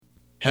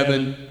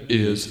Heaven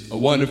is a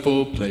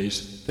wonderful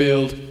place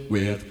filled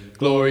with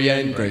glory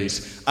and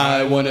grace.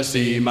 I want to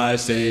see my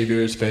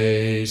Savior's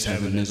face.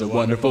 Heaven is a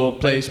wonderful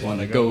place, want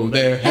to go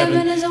there.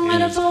 Heaven is a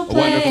wonderful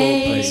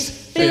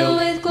place filled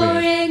with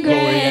glory and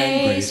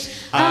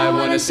grace. I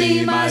want to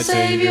see my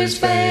Savior's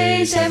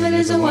face. Heaven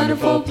is a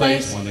wonderful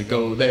place, want to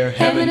go there.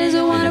 Heaven is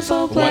a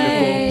wonderful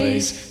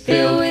place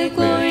filled with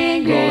glory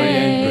and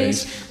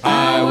grace.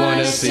 I want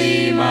to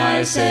see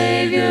my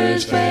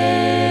Savior's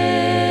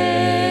face.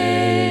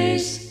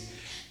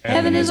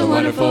 Heaven is a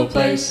wonderful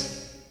place.